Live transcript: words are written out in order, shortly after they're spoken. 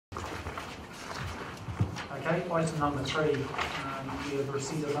Okay, item number 3, we have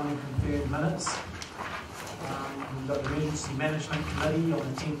received of unconfirmed minutes. We've got the Emergency Management Committee on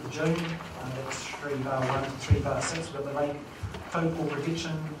the 10th of June, that's 3/1 to 3/6. We've got the Lake Taupo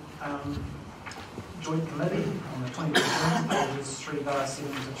Protection Joint Committee on the 20th of June, pages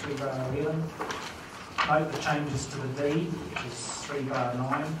 3/7 to 3/11. Note the changes to the deed, which is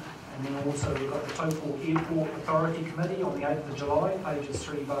 3/9. And then also we've got the Taupo Airport Authority Committee on the 8th of July, pages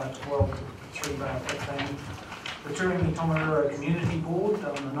 3/12 to 3/15. The Turangi-Tongariro Community Board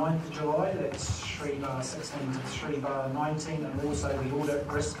on the 9th of July, that's 3/16 to 3/19, and also the Audit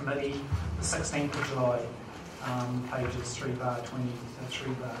Risk Committee, the 16th of July, pages 3/20 to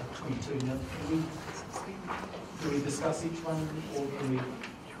 3/22. Now, do we discuss each one, or can we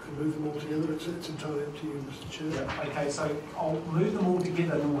move them all together? It's entirely up to you, Mr. Chair. Yeah, okay, so I'll move them all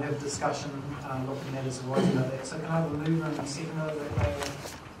together and we'll have discussion looking at as arising of that. So can I have a mover and a seconder that they are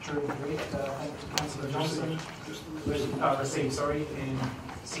during correct? Councillor Johnson, received, sorry, and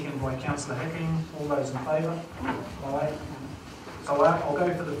seconded by Councillor Hicking. All those in favour? Aye. So I'll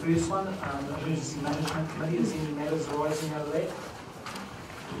go for the first one, the Emergency Management Committee. Is any matters arising out of that?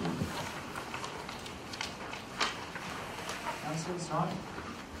 Councillors, no?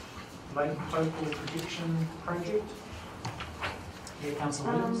 Lake Taupo Protection Project. Yeah,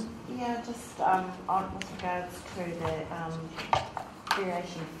 Councillor Williams. Yeah, just with regards to the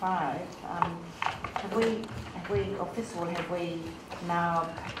variation 5, have we, or first of all, have we now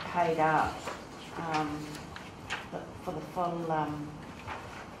paid out for the full,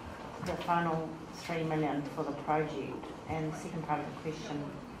 the final $3 million for the project? And the second part of the question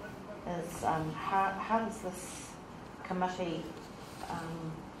is, how does this committee,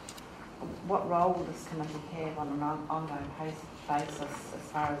 what role will this committee have on an ongoing basis as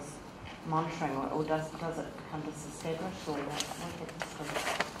far as monitoring, or does it become disestablished, or what happens to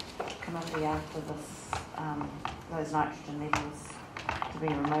the committee after this, those nitrogen levels to be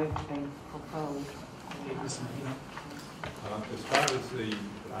removed, to be fulfilled? As far as the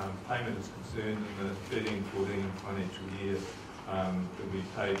payment is concerned, in the 13-14 financial year, it will be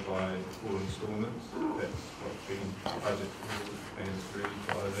paid by 4 instalments. That's what's been budgeted and approved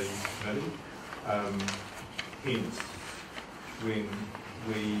by the committee. Hence, when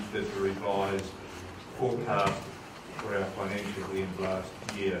we did the revised forecast for our financial end last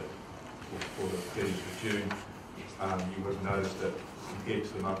year, for the 30th of June, you would have noticed that compared to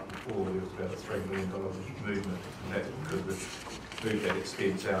the month before, there was about a $3 million movement, and that's because we've moved that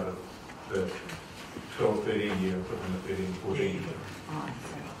expense out of the 12-13 year, put in the 13-14 year.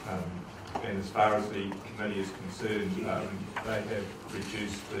 And as far as the committee is concerned, they have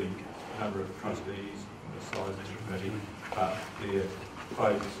reduced the number of trustees and the size of the committee, but their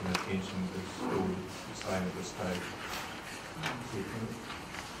focus and attention is still the same at this stage.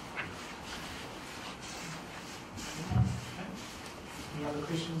 Any other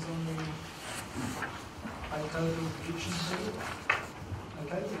questions on the Taupo Protection Project?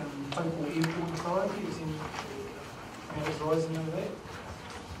 Okay, Taupo Airport Authority, is any matters rising over that?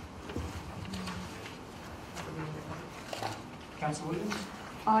 Councillor Williams?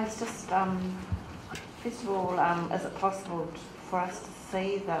 Oh, it's just, first of all, is it possible for us to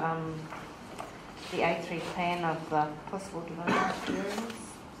see the A3 plan of the possible development areas?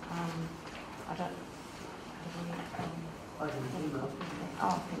 I don't.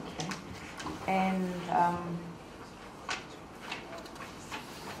 Oh, thank you. And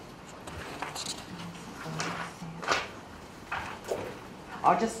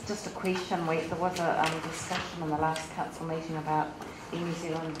just a question. There was a discussion in the last council meeting about New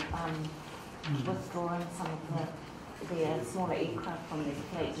Zealand withdrawing some of their smaller aircraft from their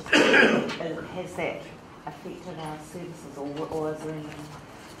fleet. Has that affected our services, or is there anything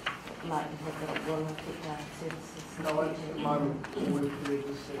likelihood that it will affect our services? No, at the moment, all we've heard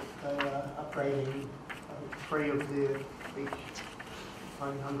is that they are upgrading 3 of their Beech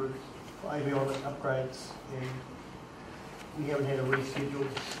 900 avionic upgrades, and we haven't had a reschedule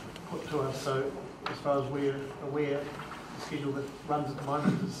put to us, so as far as we're aware, the schedule that runs at the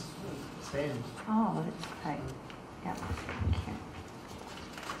moment stands. Oh, that's okay. Yeah.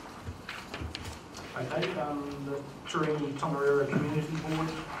 Okay, the Turangi-Tongariro Community Board.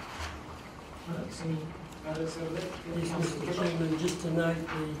 Any matters over that? Yes, Mr. Chairman, just to note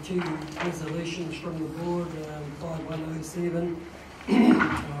the 2 resolutions from the board, 5107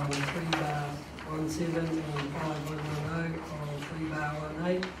 on 3/17 and 5110 on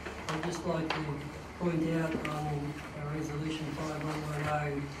 3/18. I'd just like to point out on resolution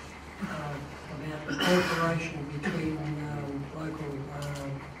 5110 about the cooperation between local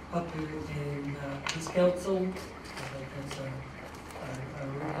Papu and this council. I think that's a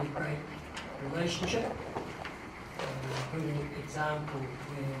really great relationship. good example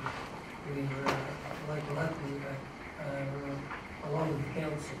where local along with the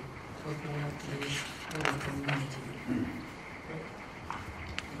council looking after the community.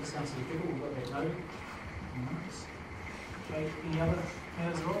 This Councillor Fickle, we've got that noted. Okay, any other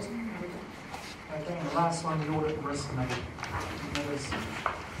matters arising? Okay, and the last one, the audit and risk committee. Matters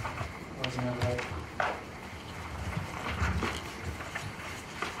arising over that.